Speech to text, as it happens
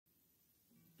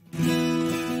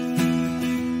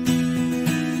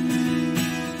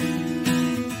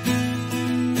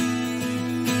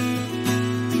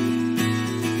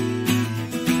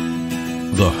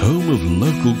the home of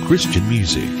local Christian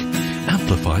music,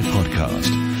 Amplify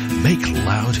Podcast. Make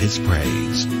loud his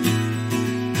praise.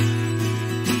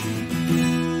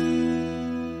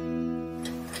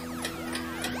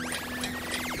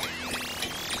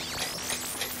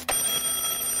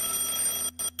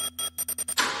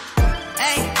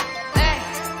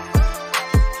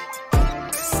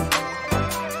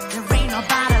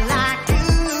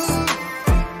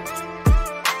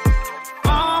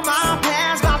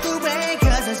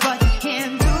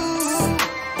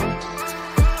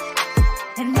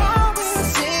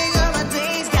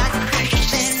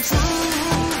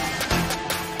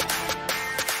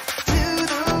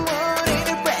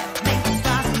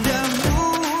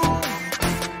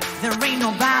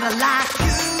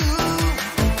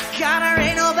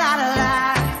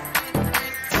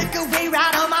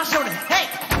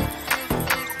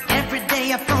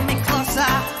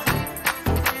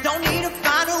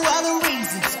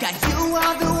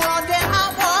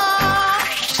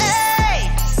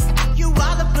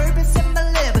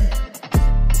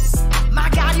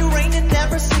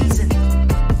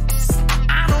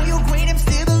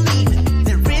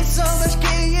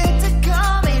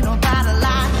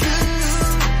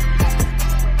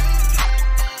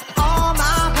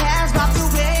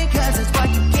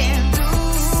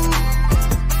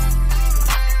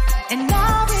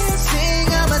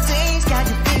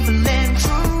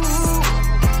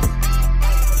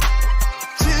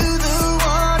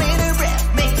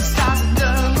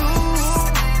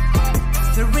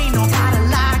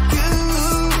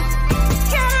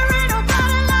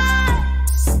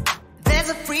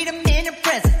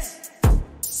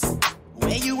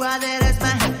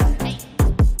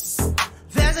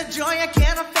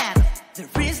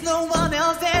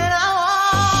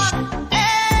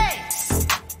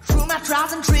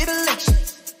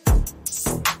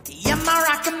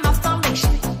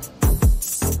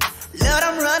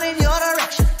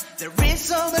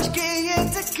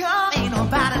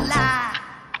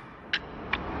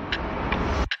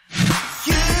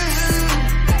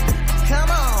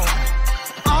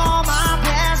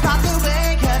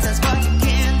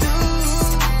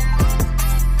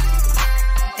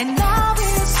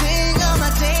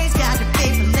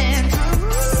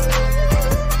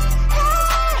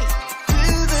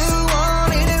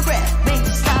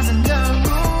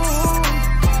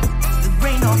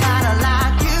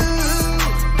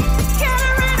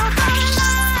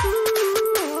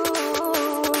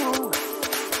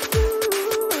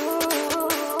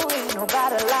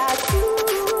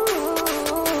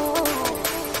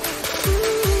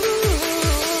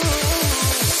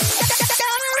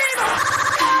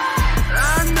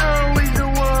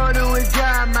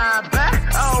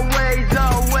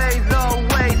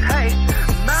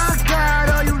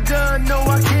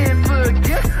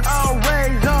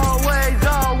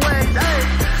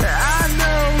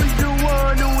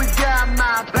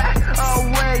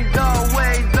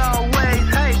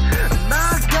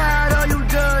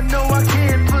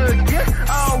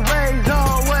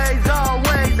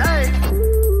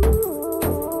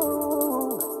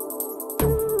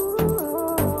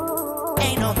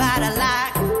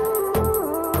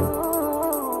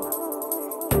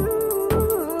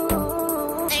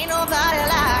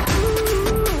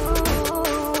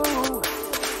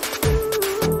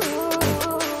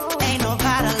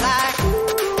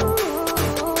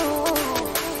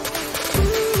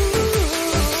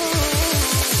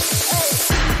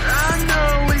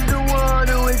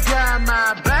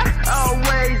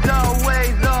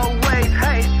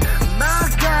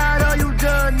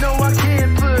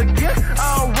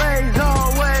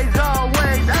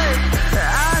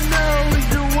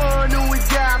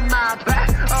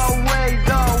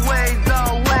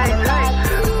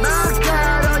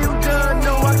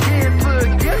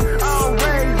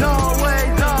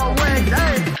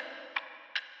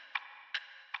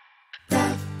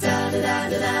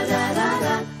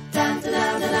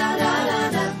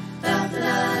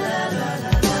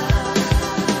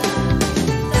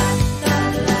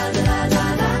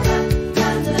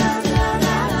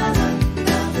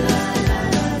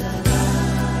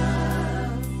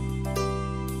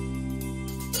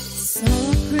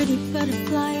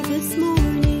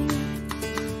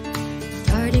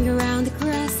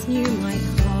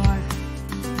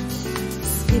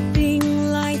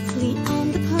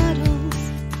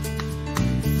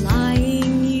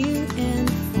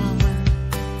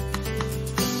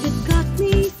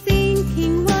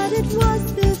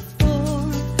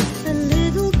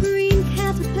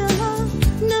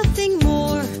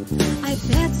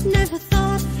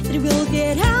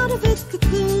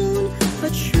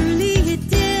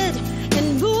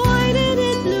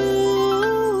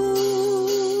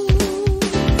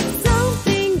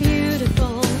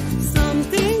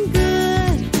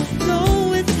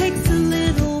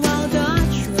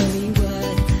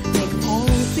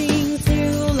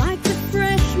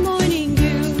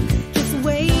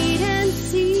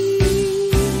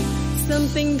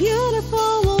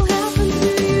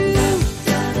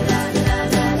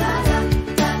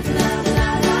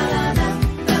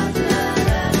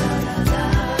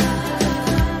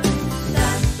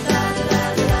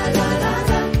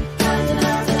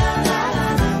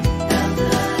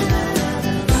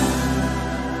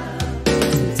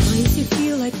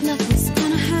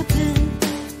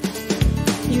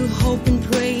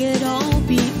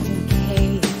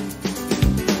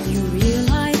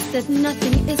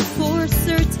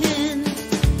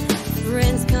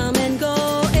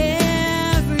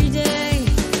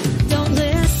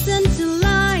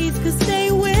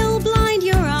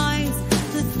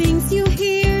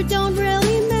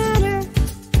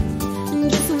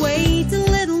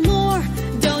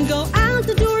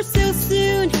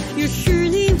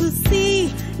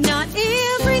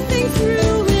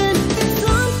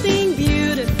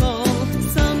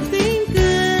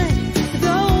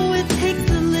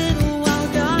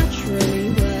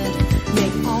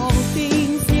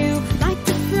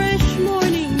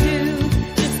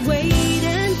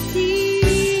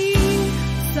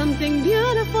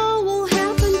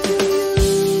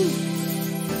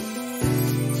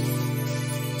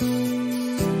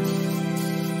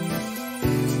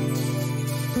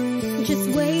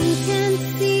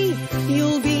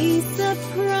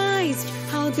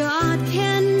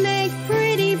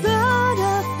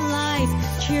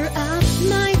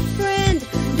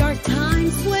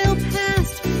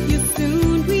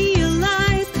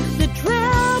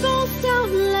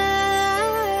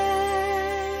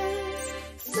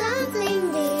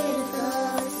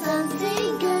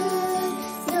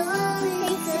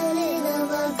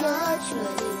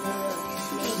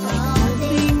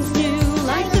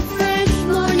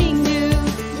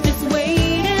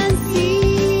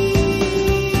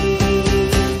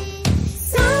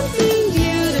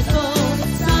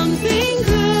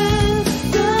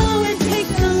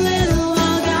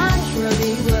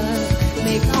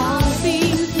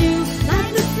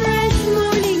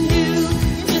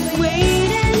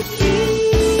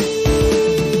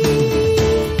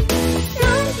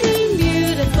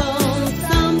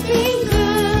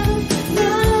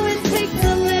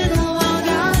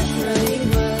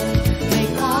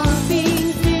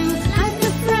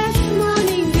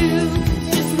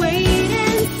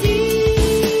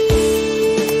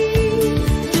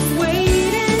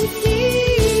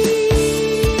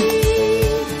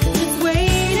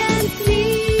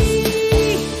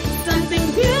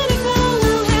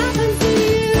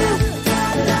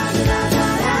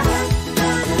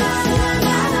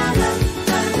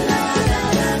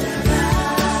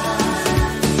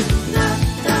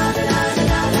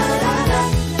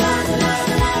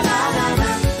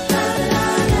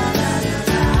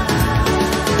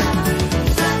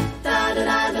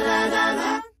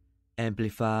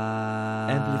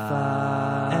 Amplify.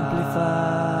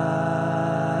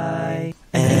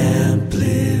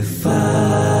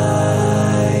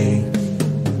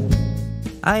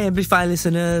 Hi Amplify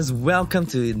listeners, welcome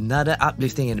to another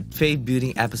uplifting and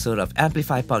faith-building episode of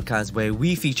Amplify Podcast, where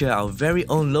we feature our very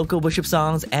own local worship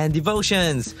songs and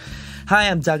devotions. Hi,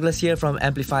 I'm Douglas here from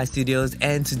Amplify Studios,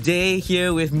 and today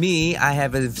here with me, I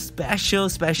have a special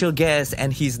guest,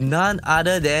 and he's none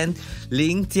other than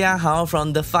Ling Jiahao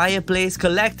from the Fireplace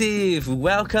Collective.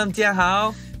 Welcome,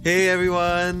 Jiahao. Hey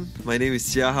everyone, my name is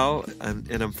Jiahao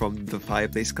and I'm from the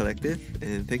Fireplace Collective,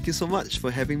 and thank you so much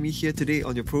for having me here today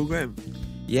on your program.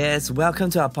 Yes, welcome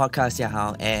to our podcast,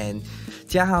 Jiahao. And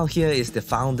Jiahao here is the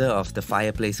founder of the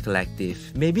Fireplace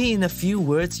Collective. Maybe in a few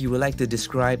words, you would like to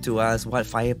describe to us what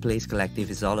Fireplace Collective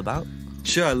is all about?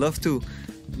 Sure, I'd love to.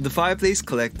 The Fireplace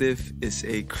Collective is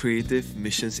a creative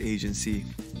missions agency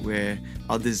where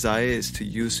our desire is to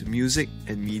use music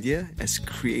and media as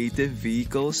creative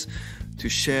vehicles to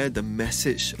share the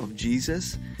message of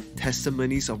Jesus,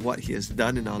 testimonies of what He has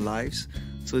done in our lives,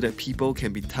 so that people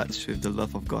can be touched with the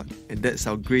love of God. And that's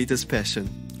our greatest passion.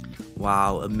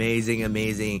 Wow, amazing.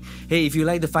 Hey, if you'd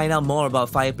like to find out more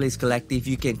about Fireplace Collective,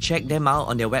 you can check them out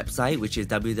on their website, which is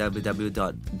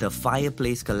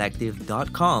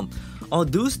www.thefireplacecollective.com. Or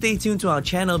do stay tuned to our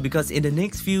channel, because in the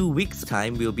next few weeks'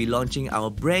 time, we'll be launching our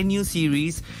brand new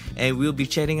series, and we'll be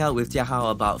chatting out with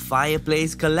Jiahao about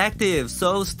Fireplace Collective.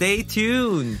 So stay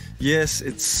tuned. Yes,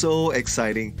 it's so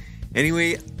exciting.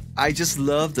 Anyway, I just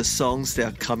love the songs that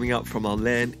are coming out from our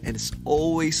land, and it's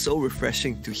always so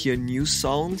refreshing to hear new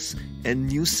songs and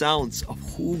new sounds of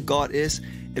who God is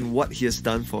and what He has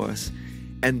done for us.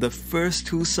 And the first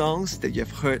two songs that you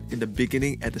have heard in the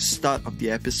beginning at the start of the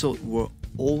episode were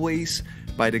always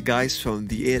by the guys from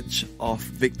TheEdge of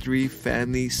Victory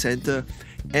Family Center,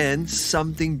 and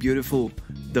Something Beautiful,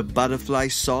 the Butterfly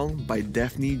song by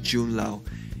Daphne June Lau.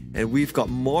 And we've got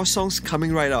more songs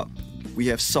coming right up. We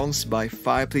have songs by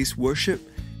Fireplace Worship,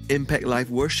 Impact Life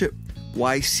Worship,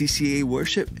 YCCA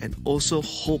Worship, and also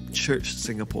Hope Church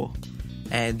Singapore.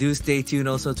 And do stay tuned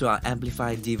also to our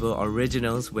Amplify Devo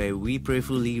Originals, where we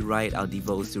prayerfully write our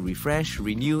devos to refresh,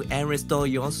 renew, and restore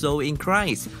your soul in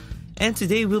Christ. And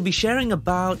today we'll be sharing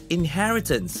about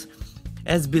inheritance.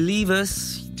 As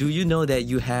believers, do you know that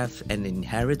you have an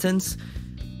inheritance?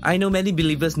 I know many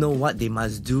believers know what they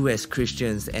must do as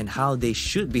Christians and how they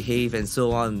should behave and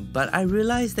so on, but I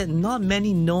realize that not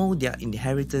many know their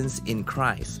inheritance in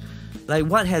Christ. Like,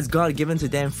 what has God given to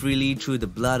them freely through the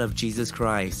blood of Jesus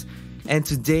Christ? And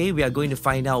today we are going to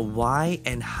find out why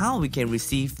and how we can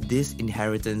receive this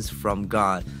inheritance from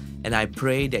God. And I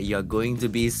pray that you are going to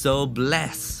be so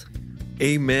blessed.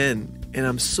 Amen. And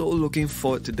I'm so looking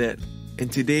forward to that.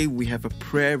 And today we have a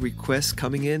prayer request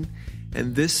coming in.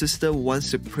 And this sister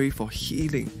wants to pray for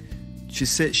healing. She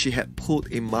said she had pulled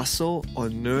a muscle or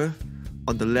nerve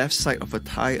on the left side of her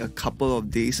thigh a couple of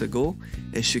days ago,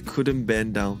 and she couldn't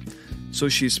bend down. So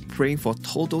she's praying for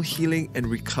total healing and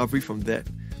recovery from that.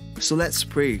 So let's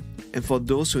pray. And for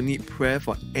those who need prayer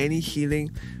for any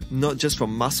healing, not just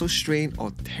from muscle strain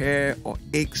or tear or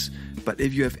aches, but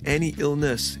if you have any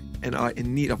illness and are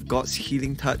in need of God's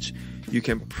healing touch, you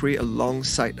can pray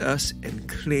alongside us and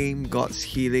claim God's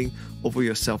healing over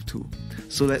yourself too.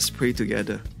 So let's pray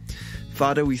together.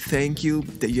 Father, we thank you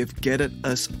that you have gathered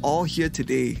us all here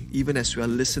today, even as we are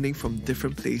listening from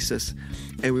different places.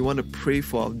 And we want to pray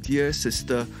for our dear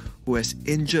sister who has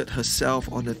injured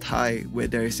herself on the thigh where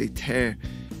there is a tear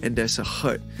and there's a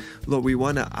hurt. Lord, we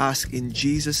want to ask in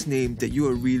Jesus' name that you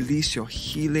will release your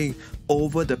healing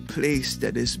over the place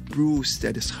that is bruised,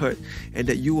 that is hurt, and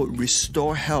that you will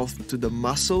restore health to the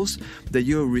muscles, that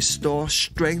you will restore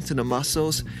strength to the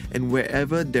muscles, and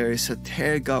wherever there is a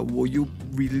tear, God, will you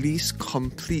release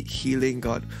complete healing,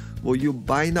 God? Will you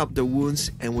bind up the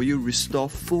wounds, and will you restore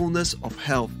fullness of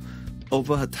health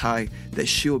over her thigh, that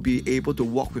she will be able to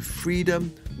walk with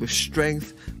freedom, with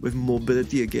strength, with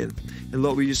mobility again. And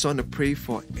Lord, we just want to pray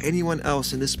for anyone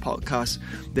else in this podcast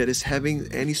that is having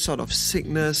any sort of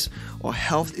sickness or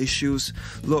health issues.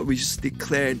 Lord, we just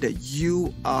declare that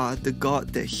you are the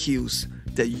God that heals,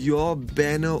 that your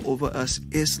banner over us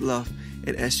is love.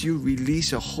 And as you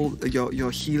release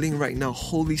your healing right now,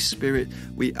 Holy Spirit,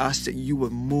 we ask that you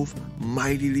will move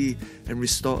mightily and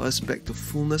restore us back to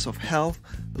fullness of health,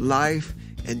 life,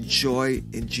 and joy.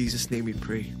 In Jesus' name we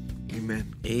pray.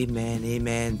 Amen.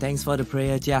 Amen. Thanks for the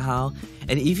prayer, Jiahao.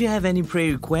 And if you have any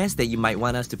prayer requests that you might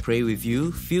want us to pray with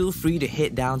you, feel free to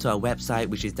head down to our website,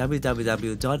 which is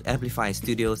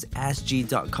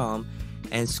www.amplifystudiosSG.com,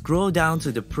 and scroll down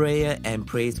to the prayer and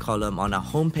praise column on our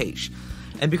homepage.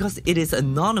 And because it is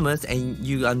anonymous and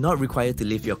you are not required to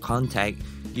leave your contact,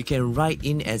 you can write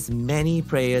in as many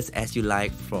prayers as you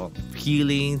like, from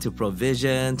healing to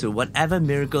provision to whatever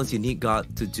miracles you need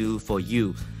God to do for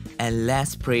you. And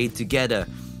let's pray together.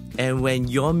 And when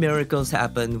your miracles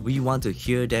happen, we want to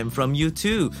hear them from you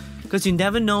too, because you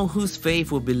never know whose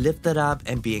faith will be lifted up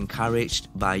and be encouraged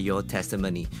by your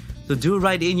testimony. So do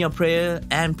write in your prayer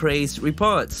and praise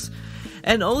reports.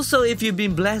 And also, if you've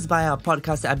been blessed by our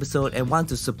podcast episode and want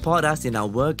to support us in our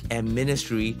work and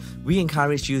ministry, we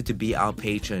encourage you to be our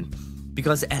patron.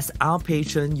 Because as our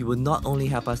patron, you will not only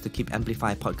help us to keep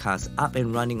Amplify Podcast up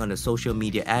and running on the social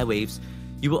media airwaves,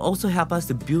 you will also help us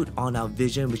to build on our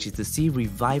vision, which is to see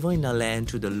revival in our land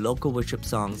through the local worship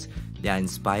songs that are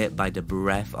inspired by the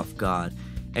breath of God.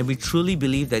 And we truly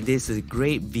believe that this is a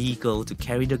great vehicle to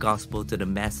carry the gospel to the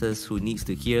masses who needs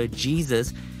to hear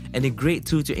Jesus, and a great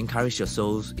tool to encourage your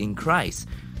souls in Christ.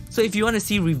 So if you want to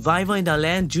see revival in our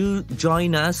land, do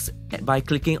join us by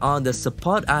clicking on the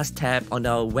Support Us tab on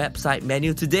our website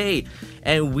menu today.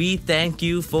 And we thank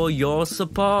you for your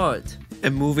support.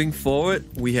 And moving forward,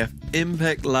 we have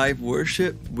Impact Live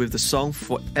Worship with the song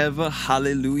Forever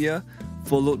Hallelujah,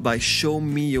 followed by Show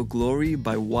Me Your Glory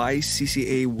by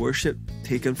YCCA Worship,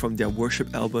 taken from their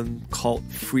worship album called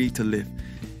Free to Live.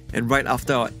 And right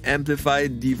after our Amplify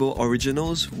Devo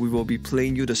Originals, we will be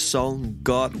playing you the song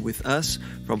God With Us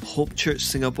from Hope Church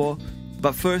Singapore.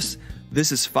 But first,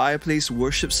 this is Fireplace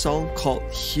Worship song called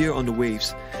Here on the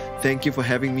Waves. Thank you for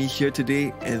having me here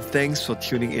today, and thanks for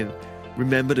tuning in.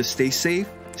 Remember to stay safe,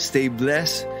 stay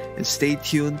blessed, and stay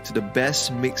tuned to the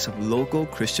best mix of local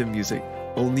Christian music.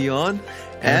 Only on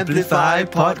Amplify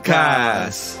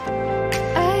Podcast.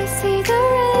 I see the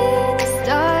rain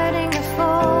starting to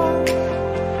fall.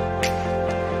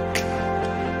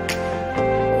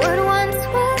 What once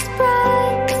was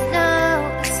bright is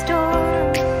now a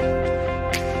storm.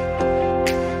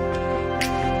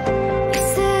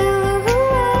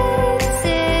 Silhouettes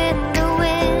in the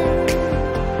wind,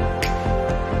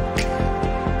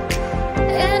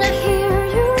 and I hear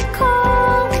you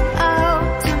calling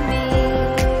out to me.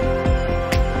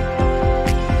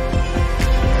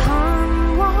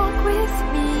 Come walk with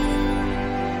me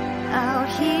out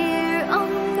here on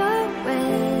the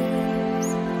waves.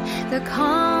 The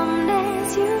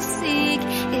calmness you seek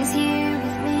is here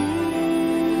with me.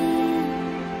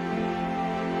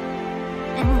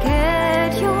 And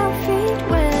get your feet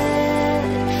wet.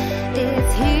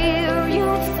 It's here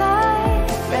you'll find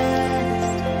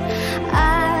rest.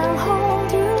 I'll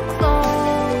hold you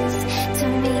close to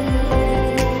me.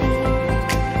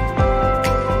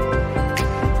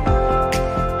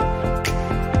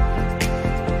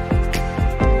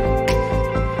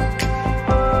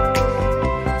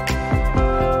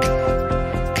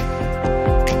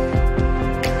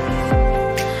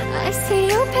 I see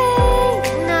your pain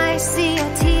and I see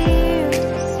your tears.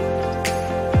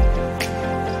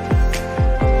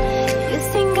 You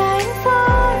think I'm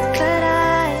far, but I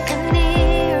am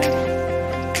near.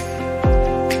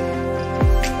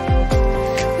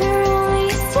 We're only a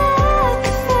step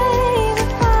of faith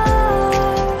apart.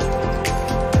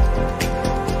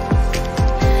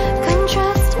 Come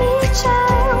trust me,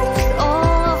 child, with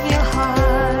all of your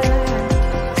heart.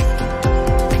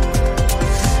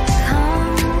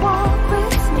 Come walk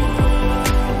with me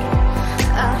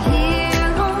out here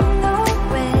on the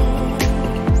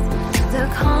waves. The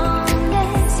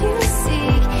calmness you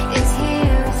seek is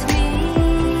here with me.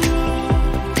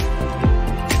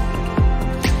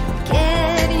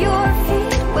 Get your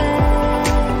feet wet.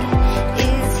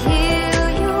 It's here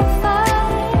you'll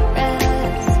find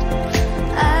rest.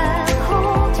 I'll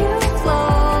hold you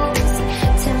close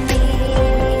to me.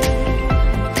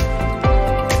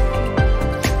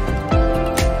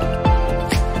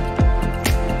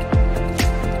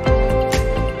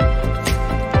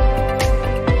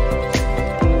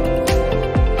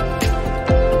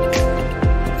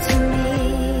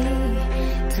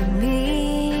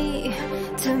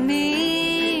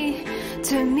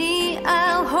 To me,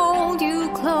 I'll hold you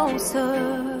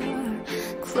closer,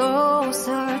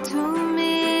 closer to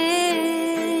me.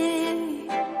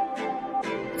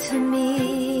 To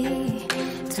me,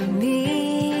 to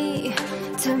me,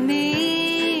 to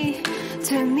me,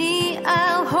 to me,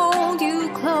 I'll hold you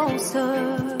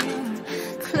closer,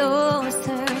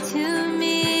 closer to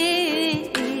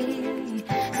me.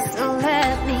 So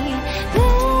let me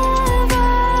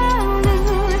never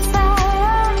lose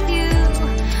sight of you.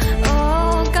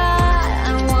 Oh God,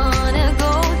 I wanna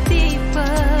go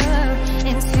deeper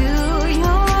into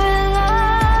your love.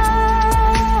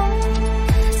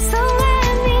 So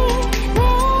let me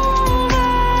never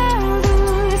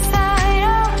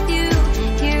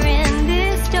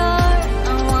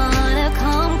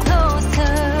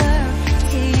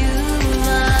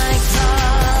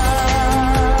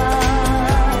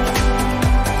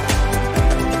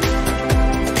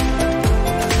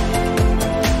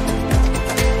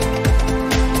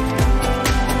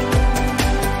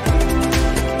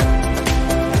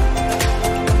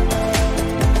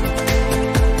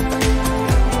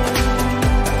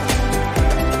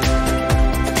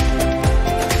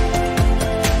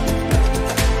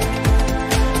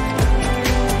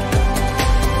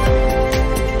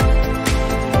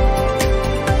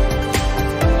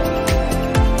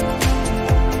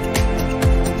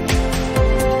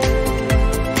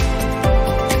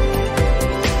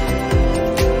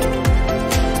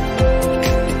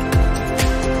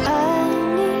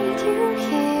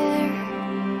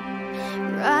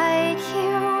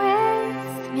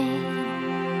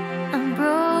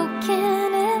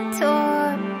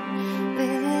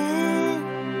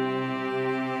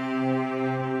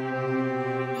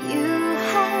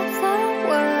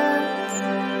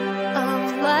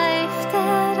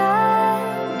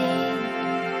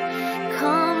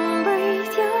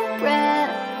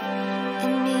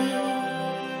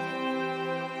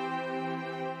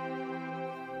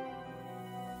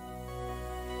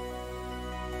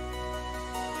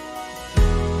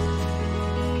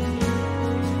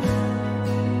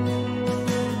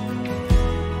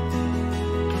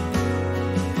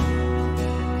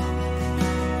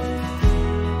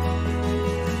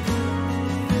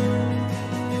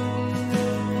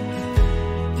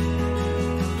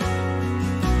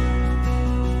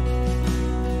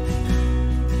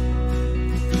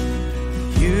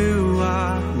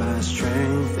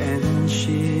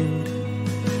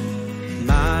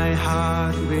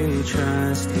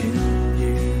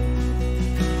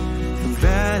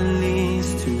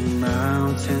valleys to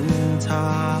mountain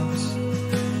tops.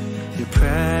 Your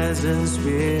presence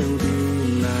will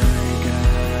be my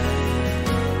guide.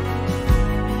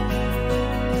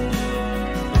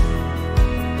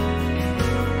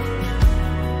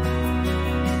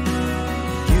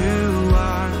 You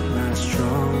are my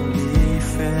strong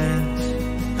defense.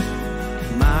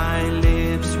 My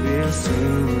lips will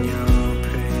sing your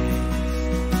praise.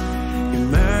 Your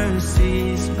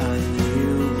mercies are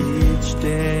new each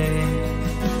day.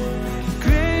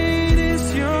 Great is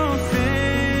your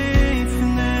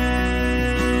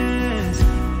faithfulness.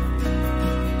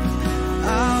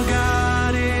 Our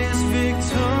God is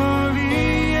victorious.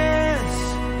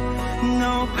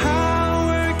 No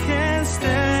power can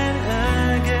stand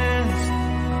against.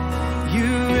 You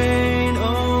reign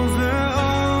over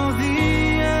all the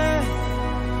earth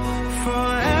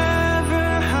forever.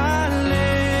 Hallelujah.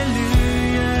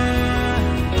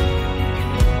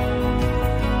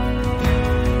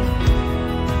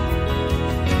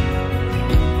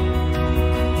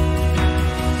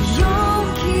 You'll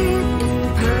keep in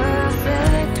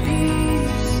perfect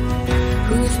peace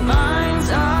whose minds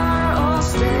are all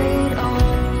stayed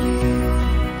on you.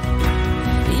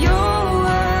 Your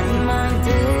word, my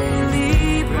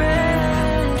daily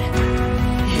bread,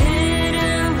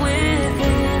 hidden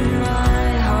within my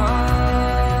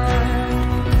heart.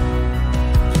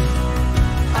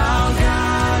 Our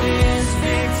God is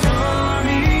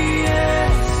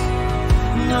victorious.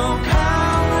 No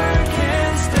power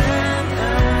can stand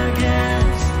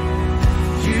against.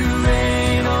 You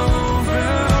reign over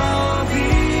all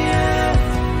the earth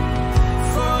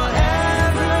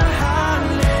forever.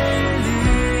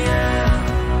 Hallelujah.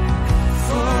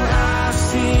 For I've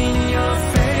seen your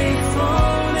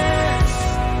faithfulness,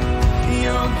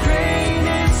 your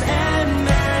greatness and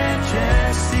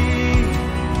majesty.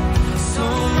 So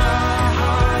my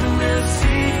heart will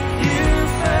seek you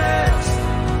first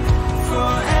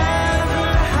forever.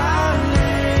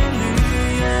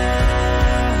 Hallelujah.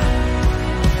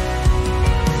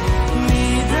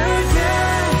 Neither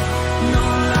death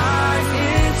nor life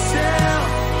itself,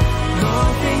 nor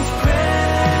things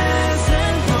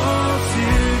present nor to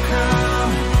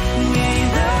come,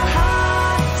 neither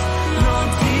height nor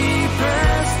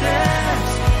deepest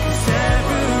depths can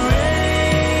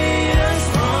separate us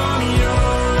from your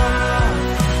love.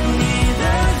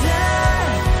 Neither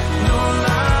death nor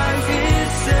life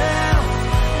itself,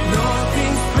 nor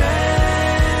things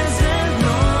present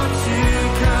nor to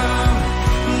come,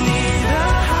 neither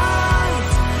height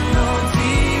nor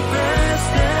deepest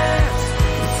depths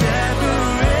can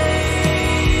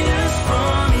separate us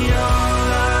from your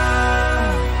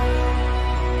love.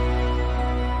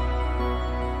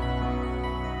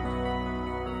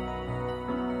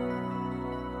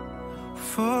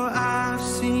 For I've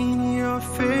seen your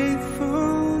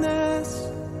faithfulness,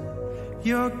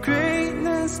 your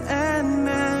greatness and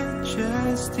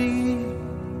majesty.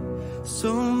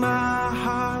 So my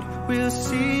heart will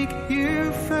seek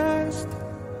you first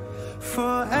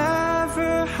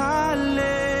forever. Hallelujah.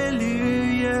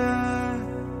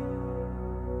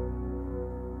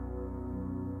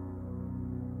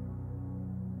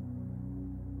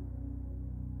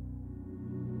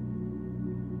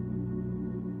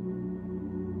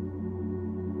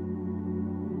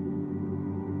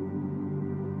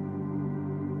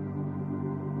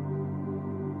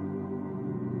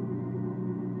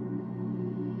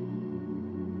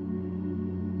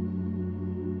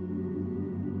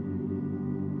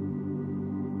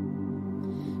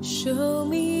 Show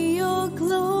me your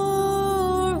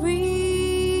glory.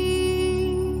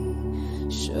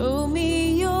 Show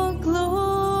me your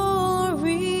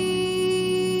glory.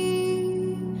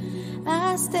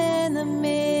 I stand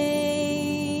amazed.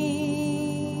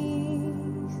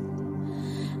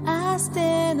 I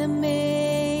stand amazed.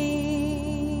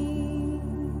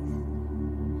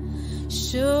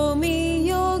 Show me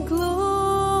your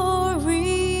glory.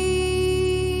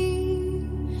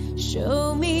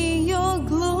 Show me your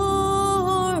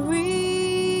glory.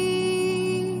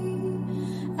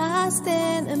 I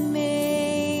stand amazed.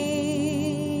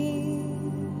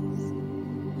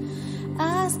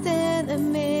 I stand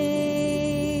amazed.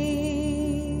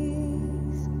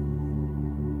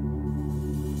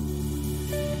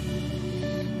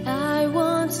 I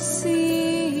want to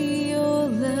see your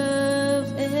love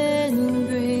and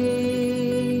grace.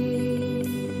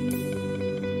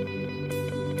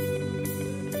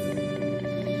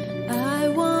 I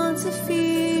want to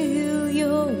feel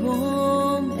your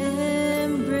warm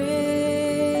embrace.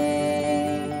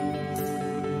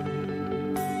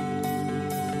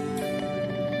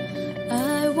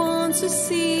 I want to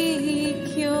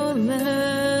seek your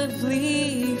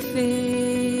lovely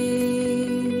face.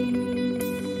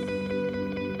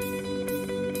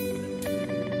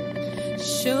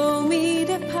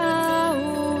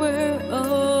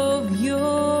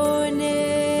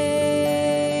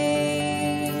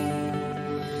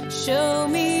 Show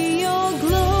me your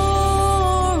glory.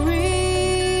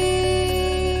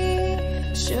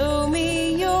 Show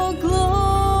me your glory.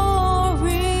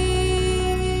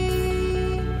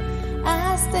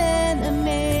 I stand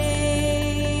amazed.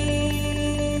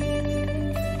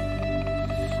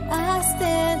 I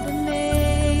stand amazed.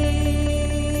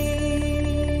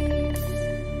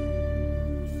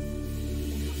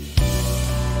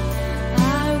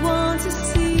 I want to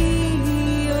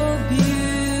see your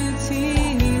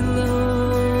beauty,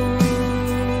 Lord.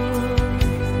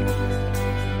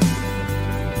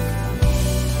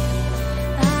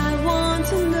 I want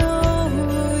to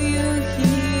know you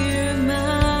hear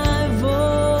my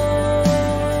voice.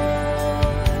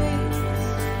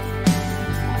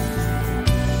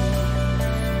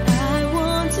 I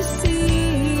want to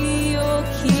see your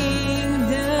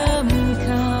kingdom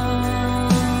come.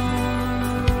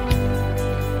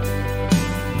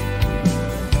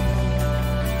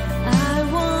 I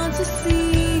want to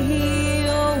see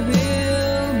your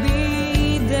will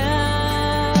be done.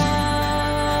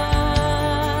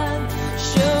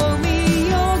 Show me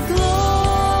your glory.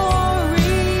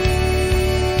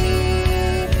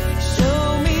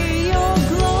 Show me your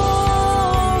glory.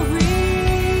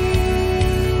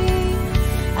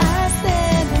 I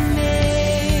stand amazed.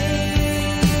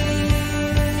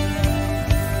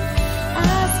 I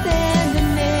stand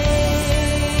amazed.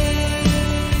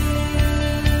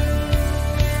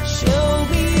 Show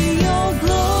me your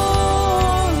glory.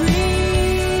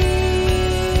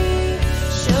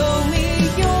 Show me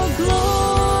your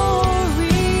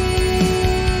glory.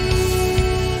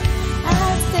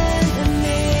 I stand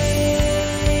amazed.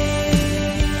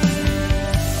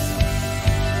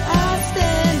 I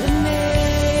stand amazed.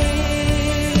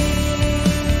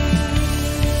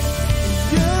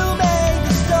 You made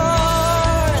the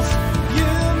stars,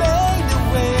 you made the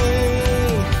way,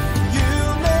 you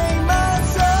made my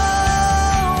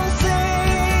soul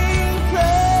sing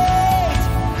praise.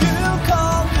 You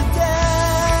conquered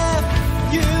death,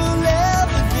 you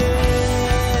live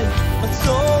again. My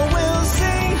soul will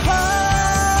sing hallelujah.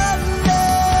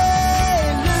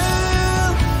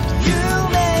 You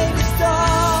made the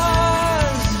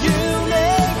stars, you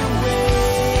made the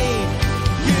way,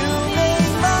 you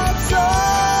made my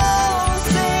soul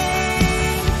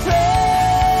sing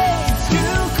praise. You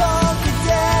conquered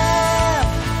death,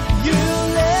 you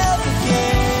live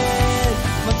again.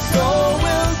 My soul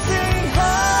will sing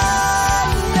hallelujah.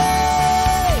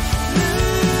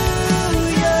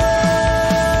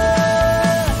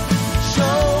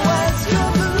 Show us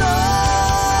your glory.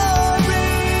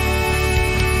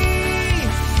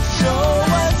 Show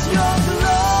us your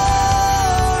glory.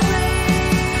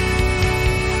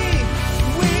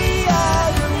 We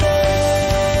are amazed.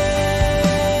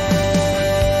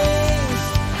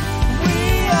 We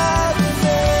are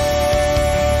amazed.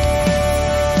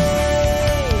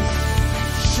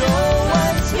 Show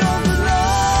us your glory.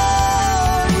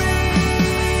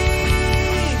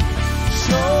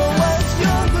 Show us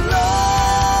your glory.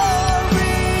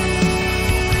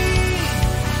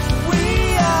 We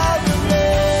are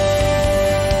amazed.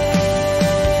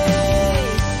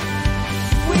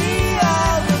 We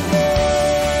are amazed.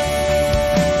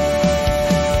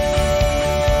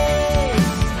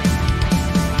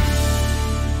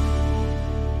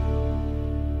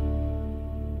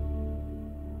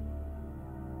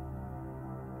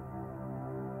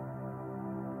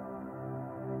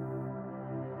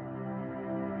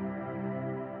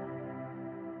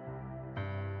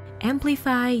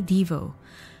 Amplify Devo.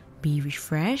 Be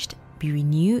refreshed, be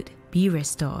renewed, be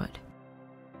restored.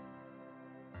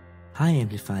 Hi,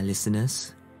 Amplify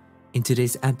listeners. In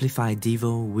today's Amplify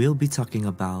Devo, we'll be talking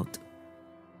about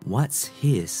what's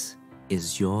His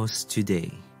is yours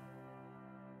today.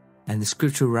 And the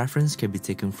scriptural reference can be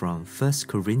taken from 1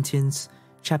 Corinthians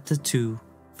chapter 2,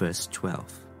 verse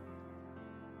 12.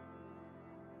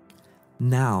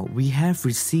 Now we have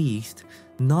received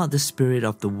not the spirit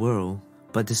of the world,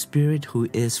 but the Spirit who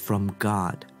is from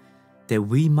God, that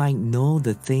we might know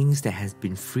the things that has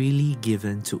been freely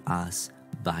given to us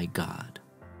by God.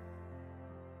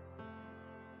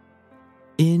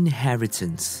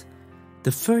 Inheritance.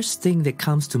 The first thing that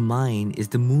comes to mind is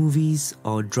the movies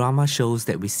or drama shows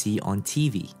that we see on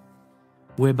TV,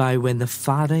 whereby when the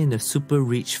father in a super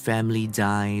rich family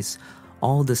dies,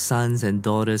 all the sons and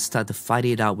daughters start to fight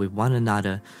it out with one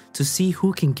another to see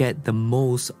who can get the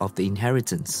most of the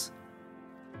inheritance.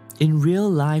 In real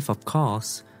life, of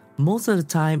course, most of the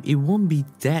time it won't be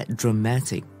that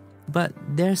dramatic, but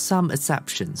there's some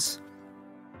exceptions.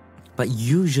 But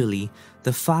usually,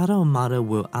 the father or mother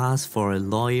will ask for a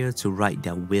lawyer to write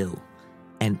their will,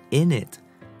 and in it,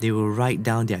 they will write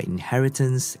down their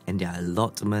inheritance and their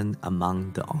allotment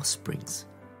among the offsprings.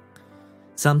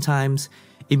 Sometimes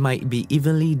it might be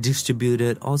evenly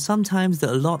distributed, or sometimes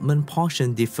the allotment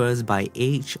portion differs by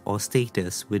age or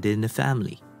status within the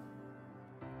family.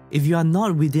 If you are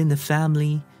not within the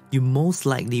family, you most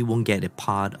likely won't get a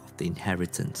part of the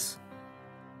inheritance.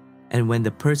 And when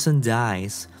the person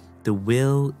dies, the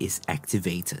will is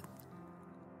activated.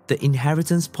 The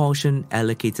inheritance portion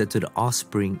allocated to the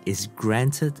offspring is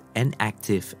granted and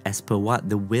active as per what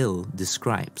the will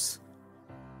describes.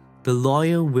 The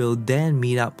lawyer will then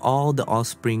meet up all the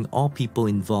offspring or people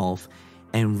involved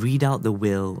and read out the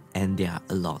will and their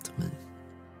allotment.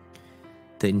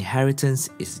 The inheritance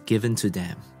is given to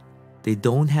them. They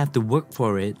don't have to work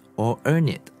for it or earn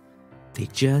it. They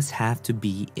just have to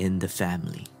be in the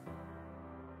family.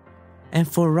 And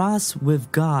for us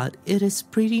with God, it is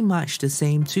pretty much the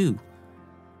same too.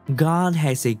 God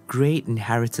has a great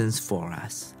inheritance for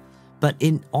us. But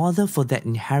in order for that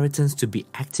inheritance to be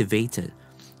activated,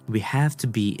 we have to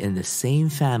be in the same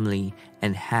family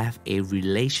and have a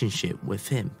relationship with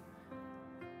Him.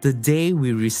 The day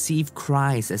we receive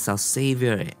Christ as our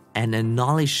Savior and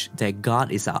acknowledge that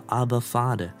God is our Abba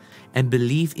Father and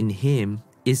believe in Him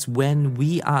is when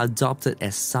we are adopted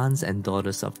as sons and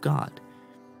daughters of God.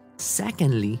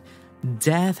 Secondly,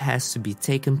 death has to be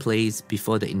taken place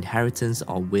before the inheritance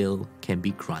or will can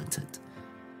be granted.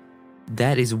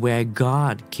 That is where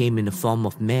God came in the form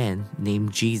of man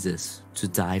named Jesus to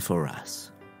die for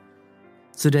us,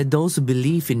 so that those who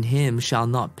believe in Him shall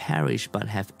not perish but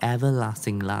have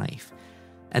everlasting life.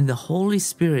 And the Holy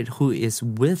Spirit who is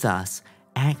with us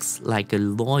acts like a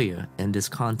lawyer in this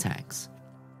context.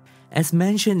 As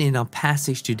mentioned in our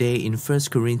passage today in 1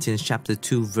 Corinthians chapter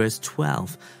 2 verse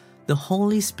 12, the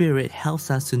Holy Spirit helps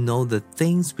us to know the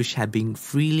things which have been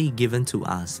freely given to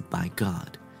us by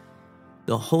God.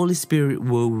 The Holy Spirit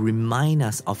will remind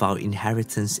us of our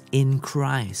inheritance in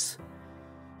Christ.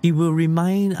 He will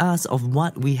remind us of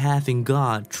what we have in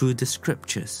God through the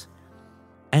Scriptures.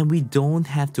 And we don't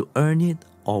have to earn it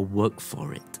or work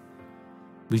for it.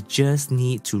 We just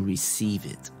need to receive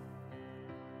it.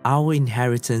 Our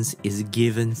inheritance is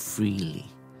given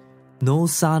freely. No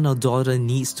son or daughter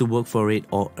needs to work for it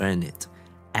or earn it.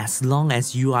 As long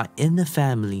as you are in the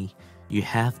family, you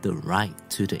have the right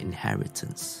to the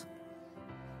inheritance.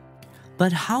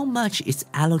 But how much is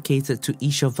allocated to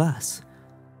each of us?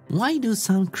 Why do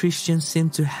some Christians seem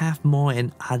to have more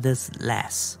and others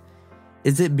less?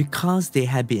 Is it because they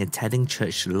have been attending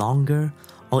church longer?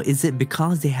 Or is it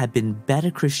because they have been better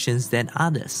Christians than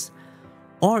others?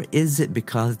 Or is it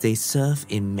because they serve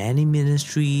in many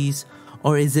ministries?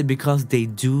 Or is it because they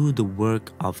do the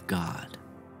work of God?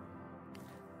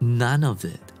 None of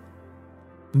it.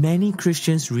 Many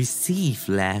Christians receive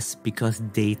less because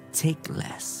they take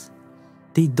less.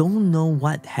 They don't know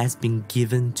what has been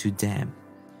given to them.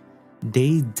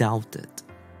 They doubt it.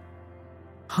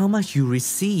 How much you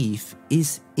receive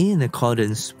is in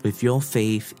accordance with your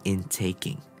faith in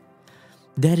taking.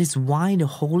 That is why the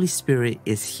Holy Spirit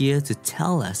is here to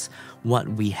tell us what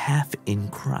we have in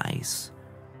Christ.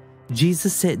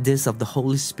 Jesus said this of the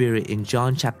Holy Spirit in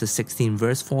John chapter 16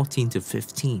 verse 14 to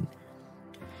 15.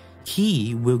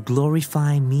 He will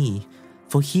glorify me,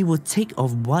 for He will take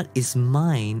of what is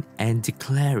mine and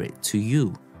declare it to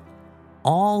you.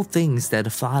 All things that the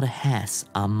Father has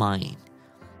are mine.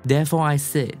 Therefore I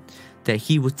said that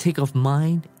He will take of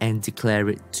mine and declare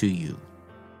it to you.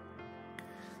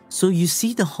 So you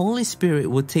see, the Holy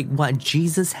Spirit will take what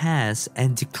Jesus has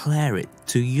and declare it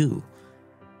to you.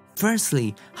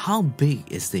 Firstly, how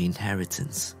big is the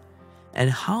inheritance?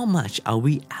 And how much are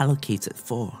we allocated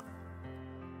for?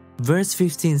 Verse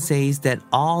 15 says that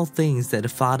all things that the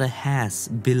Father has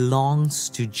belongs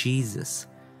to Jesus.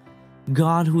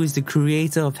 God, who is the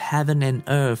creator of heaven and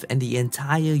earth and the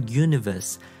entire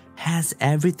universe, has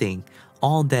everything,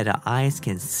 all that our eyes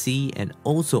can see and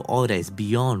also all that is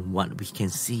beyond what we can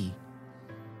see.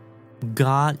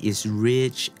 God is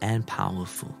rich and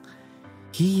powerful.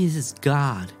 He is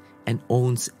God and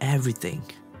owns everything.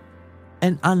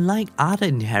 And unlike other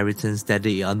inheritance that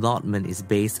the allotment is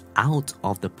based out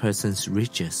of the person's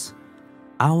riches,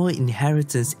 our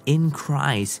inheritance in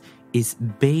Christ is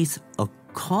based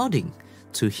according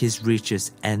to His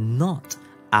riches and not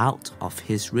out of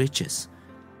His riches.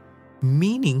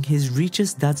 Meaning His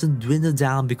riches doesn't dwindle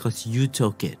down because you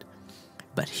took it,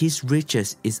 but His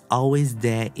riches is always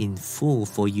there in full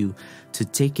for you to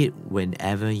take it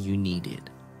whenever you need it.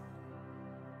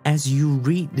 As you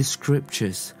read the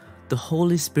Scriptures, the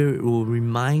Holy Spirit will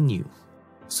remind you.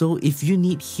 So if you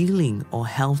need healing or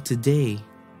health today,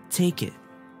 take it.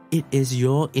 It is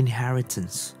your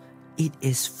inheritance. It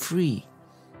is free.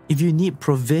 If you need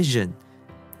provision,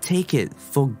 take it,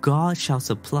 for God shall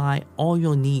supply all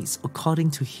your needs according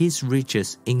to His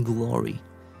riches in glory.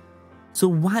 So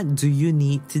what do you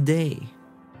need today?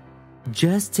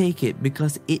 Just take it,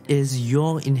 because it is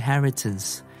your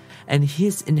inheritance. And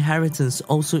His inheritance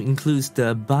also includes the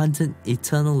abundant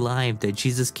eternal life that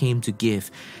Jesus came to give,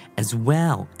 as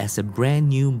well as a brand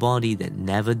new body that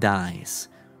never dies.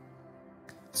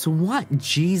 So what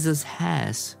Jesus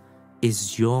has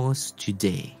is yours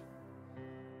today.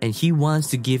 And He wants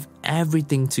to give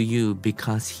everything to you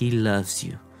because He loves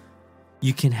you.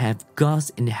 You can have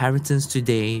God's inheritance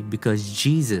today because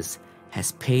Jesus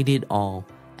has paid it all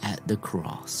at the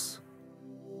cross.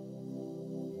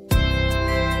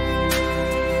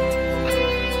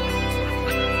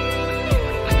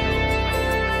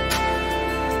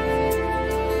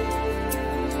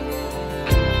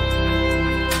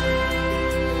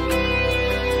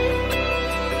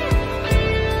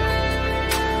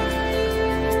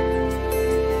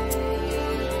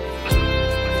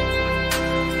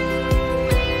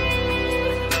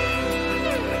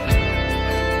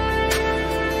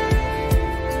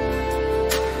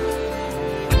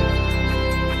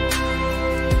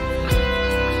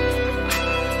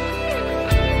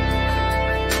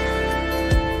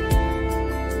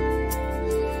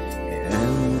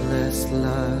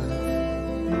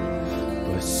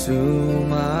 Pursue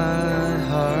my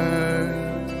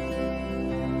heart,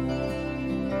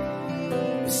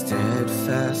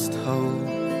 steadfast hope,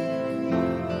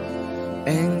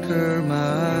 anchor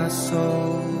my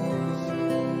soul,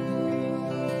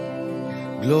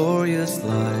 glorious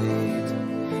light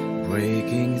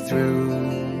breaking through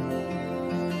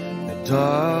the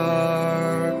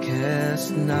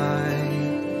darkest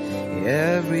night,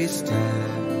 every step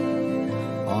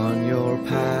on your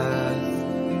path.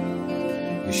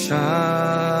 You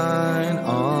shine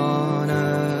on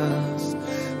us,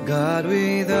 God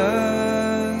with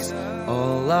us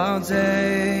all our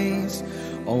days.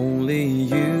 Only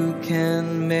You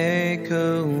can make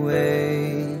a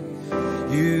way.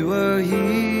 You are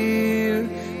here,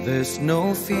 there's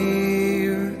no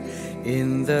fear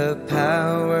in the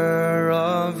power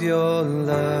of Your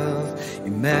love.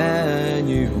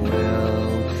 Emmanuel,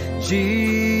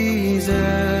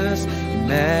 Jesus,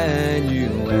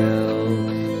 Emmanuel,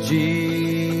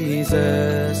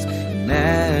 Jesus,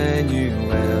 Emmanuel,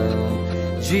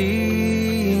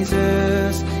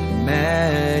 Jesus,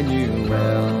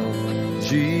 Emmanuel,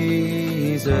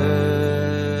 Jesus.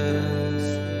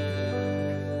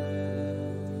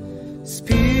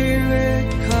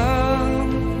 Spirit,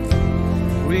 come,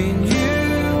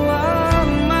 renew our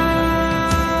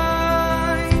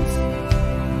minds,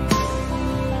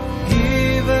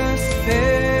 give us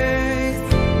faith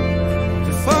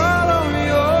to follow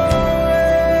Your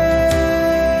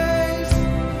ways.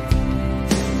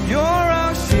 You're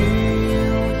our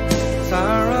shield,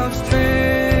 tower of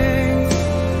strength,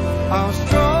 our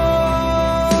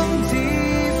strong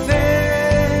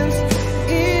defense.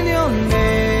 In Your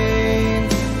name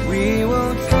we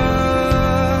will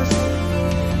trust.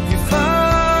 You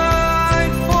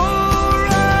fight for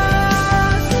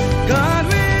us, God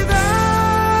with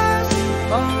us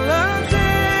all our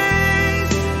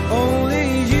days. Only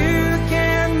You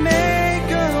can make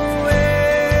a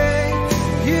way.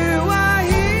 You are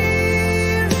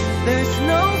here, there's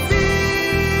no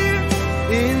fear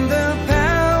in the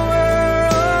power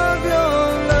of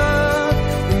Your love.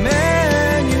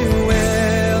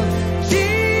 Emmanuel,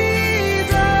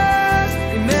 Jesus,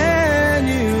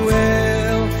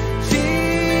 Emmanuel,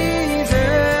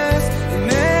 Jesus,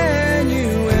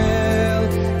 Emmanuel,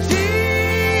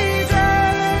 Jesus,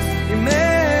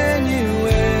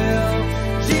 Emmanuel,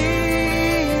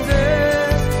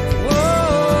 Jesus.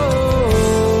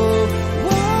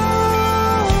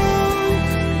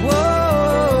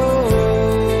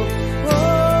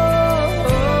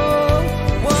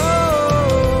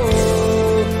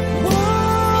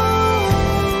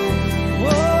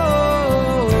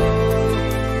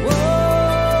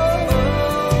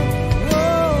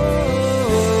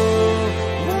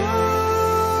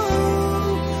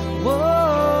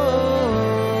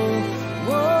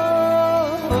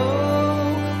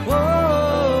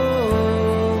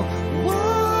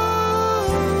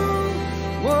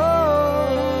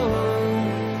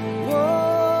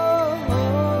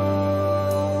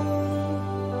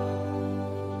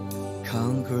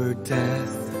 Conquer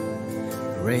death,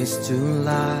 raised to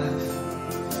life.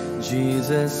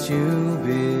 Jesus, You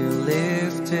be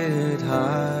lifted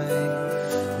high.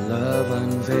 Love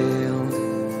unveiled,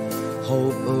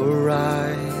 hope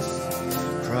arise.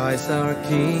 Christ our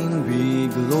King be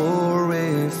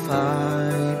glorified.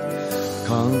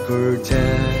 Conquer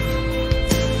death,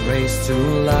 raised to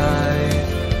life.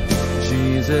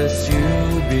 Jesus, you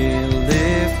be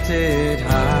lifted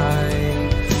high.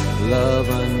 Love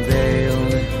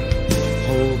unveiled,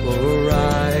 hope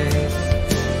arise.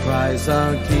 Christ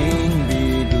our King be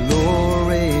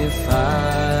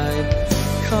glorified.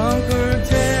 Conquer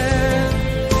death,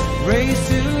 raised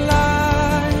to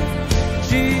life.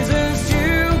 Jesus,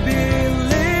 you be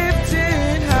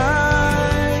lifted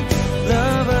high.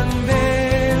 Love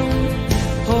unveiled,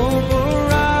 hope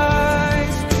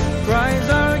arise. Christ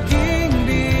our King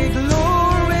be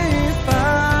glorified.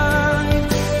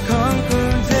 Conquer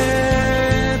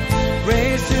death,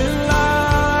 raised to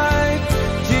life.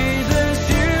 Jesus,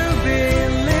 you be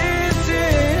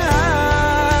lifted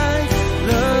high.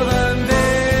 Love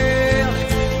unveiled,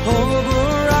 hope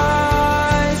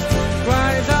arise.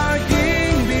 Christ our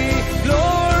King be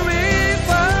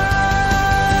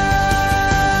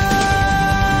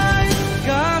glorified.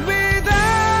 God with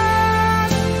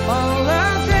us all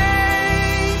our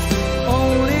days,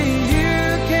 only you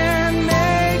can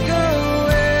make a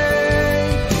way.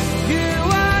 You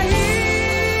are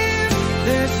here,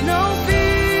 there's no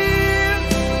fear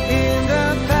in the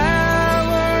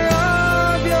power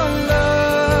of your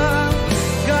love.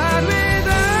 God with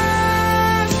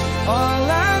us all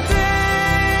our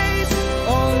days,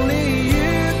 only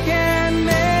you can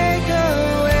make a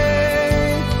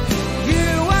way. You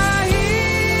are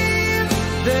here,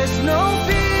 there's no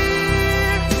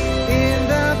fear in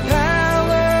the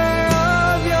power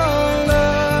of your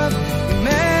love.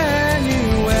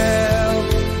 Emmanuel,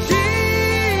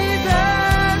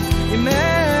 Jesus,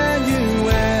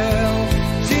 Emmanuel,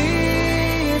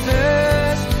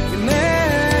 Jesus,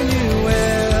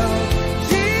 Emmanuel,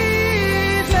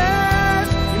 Jesus,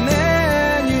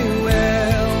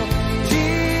 Emmanuel,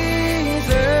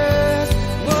 Jesus.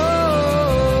 Whoa,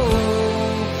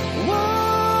 whoa,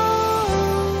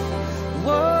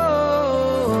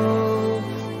 whoa,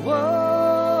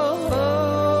 whoa,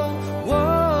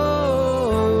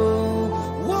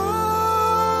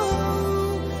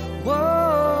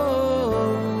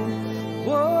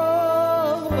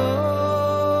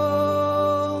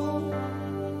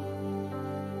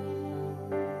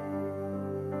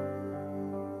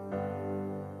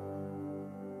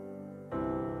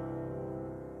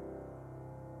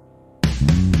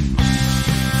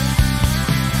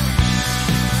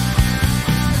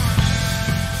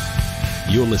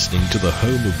 You're listening to the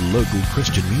home of local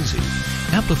Christian music,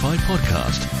 Amplify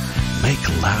Podcast. Make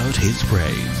loud his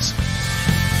praise.